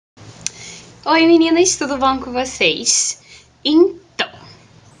Oi meninas, tudo bom com vocês? Então,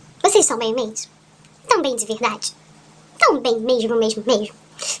 Vocês são bem mesmo? Tão bem de verdade? Tão bem mesmo?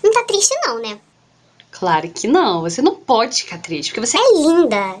 Não tá triste não, né? claro que não, você não pode ficar triste, porque você É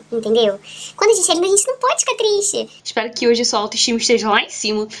linda, entendeu? Quando a gente é linda, a gente não pode ficar triste. Espero que hoje sua autoestima esteja lá em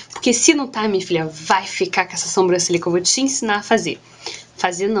cima, porque se não tá, minha filha, vai ficar com essa sobrancelha que eu vou te ensinar a fazer.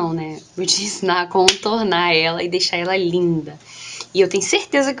 Fazer não, né? Vou te ensinar a contornar ela e deixar ela linda. E eu tenho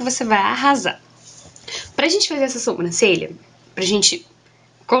certeza que você vai arrasar. Pra gente fazer essa sobrancelha, pra gente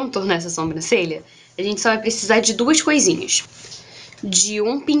contornar essa sobrancelha, a gente só vai precisar de duas coisinhas. De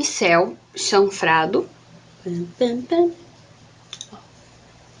um pincel chanfrado.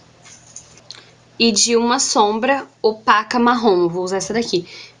 E de uma sombra opaca marrom. Vou usar essa daqui.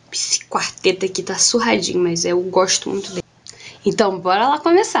 Esse quarteto aqui tá surradinho, mas eu gosto muito dele. Então, bora lá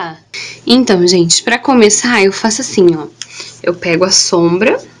começar. Então, gente, pra começar, eu faço assim, ó. Eu pego a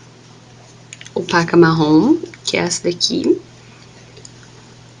sombra opaca marrom, que é essa daqui.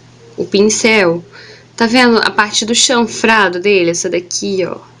 O pincel. Tá vendo a parte do chanfrado dele? Essa daqui,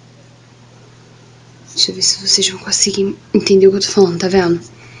 ó. Deixa eu ver se vocês vão conseguir entender o que eu tô falando, tá vendo?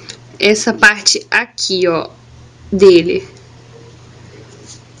 Essa parte aqui, ó, dele.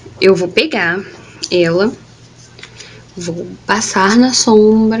 Eu vou pegar ela, vou passar na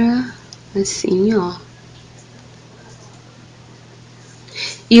sombra, assim, ó.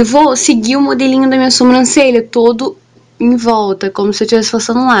 E vou seguir o modelinho da minha sobrancelha todo em volta, como se eu estivesse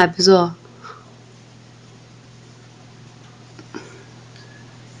passando um lápis, ó.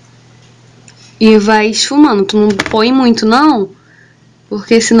 E vai esfumando. Tu não põe muito, não,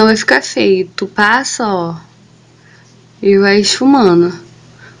 porque senão vai ficar feio. Tu passa, ó, e vai esfumando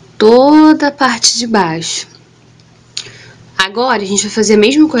toda a parte de baixo. Agora a gente vai fazer a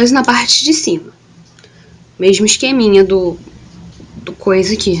mesma coisa na parte de cima. Mesmo esqueminha do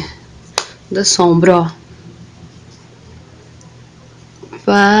coisa aqui, da sombra, ó.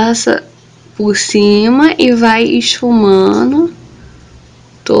 Passa por cima e vai esfumando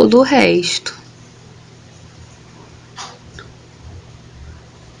todo o resto.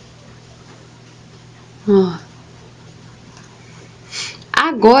 Ó.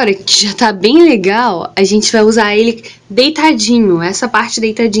 Agora que já tá bem legal, a gente vai usar ele deitadinho. Essa parte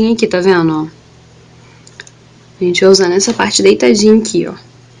deitadinha aqui, tá vendo, ó? A gente vai usar nessa parte deitadinha aqui, ó.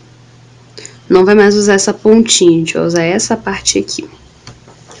 Não vai mais usar essa pontinha, a gente vai usar essa parte aqui.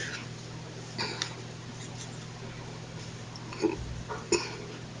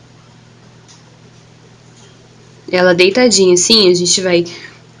 Ela deitadinha assim, a gente vai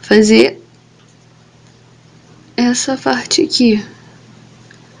fazer essa parte aqui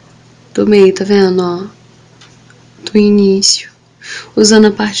do meio, tá vendo, ó? Do início. Usando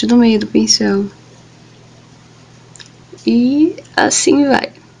a parte do meio do pincel. E assim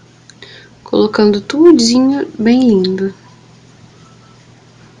vai. Colocando tudinho bem lindo.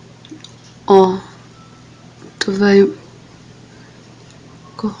 Ó. Tu vai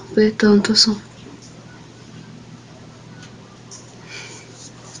completando o som.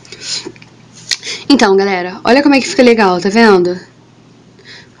 Então, galera, olha como é que fica legal, tá vendo?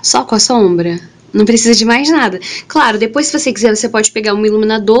 Só com a sombra. Não precisa de mais nada. Claro, depois se você quiser, você pode pegar um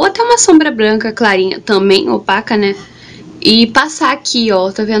iluminador, até uma sombra branca clarinha, também opaca, né? E passar aqui,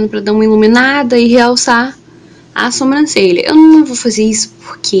 ó, tá vendo? Pra dar uma iluminada e realçar a sobrancelha. Eu não vou fazer isso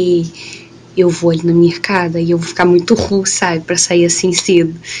porque eu vou ali no mercado e eu vou ficar muito ruim, sabe? Pra sair assim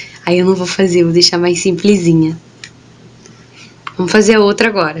cedo. Aí eu não vou fazer, vou deixar mais simplesinha. Vamos fazer a outra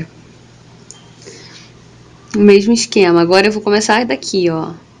agora. O mesmo esquema. Agora eu vou começar daqui,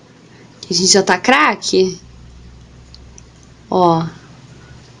 ó. Que a gente já tá craque. Ó.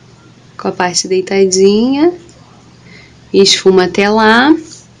 Com a parte deitadinha. Esfuma até lá.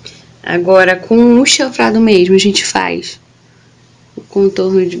 Agora com o chanfrado mesmo a gente faz o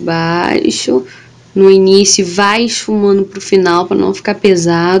contorno de baixo. No início vai esfumando pro final pra não ficar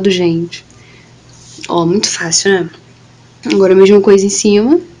pesado, gente. Ó, muito fácil, né? Agora a mesma coisa em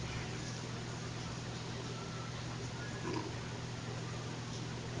cima.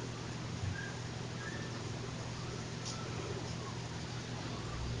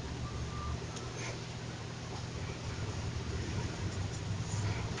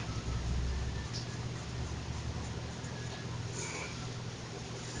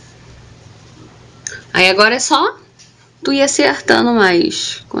 Aí agora é só tu ir acertando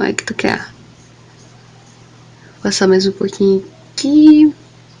mais. Como é que tu quer? Vou passar mais um pouquinho aqui.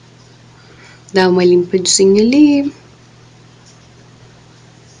 Dar uma limpadinha ali.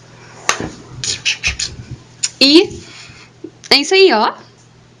 E é isso aí, ó.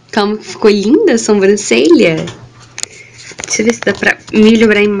 Como ficou linda a sobrancelha. Deixa eu ver se dá pra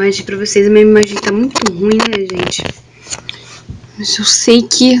melhorar a imagem pra vocês. A minha imagem tá muito ruim, né, gente? Mas eu sei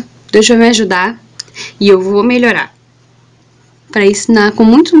que Deus vai me ajudar e eu vou melhorar. Pra ensinar com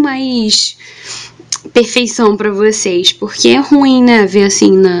muito mais perfeição pra vocês. Porque é ruim, né, ver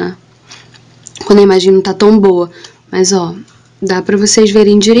assim quando a imagem não tá tão boa. Mas, ó, dá pra vocês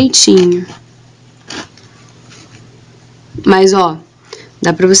verem direitinho. Mas, ó,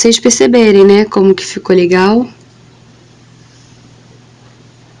 dá pra vocês perceberem, né, como que ficou legal.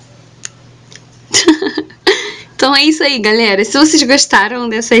 Então é isso aí, galera. Se vocês gostaram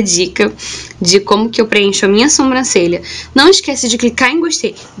dessa dica de como que eu preencho a minha sobrancelha, não esquece de clicar em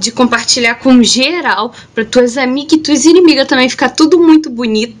gostei, de compartilhar com geral, para tuas amigas e tuas inimigas também ficar tudo muito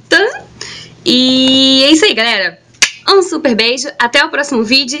bonita. E é isso aí, galera. Um super beijo, até o próximo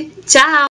vídeo. Tchau!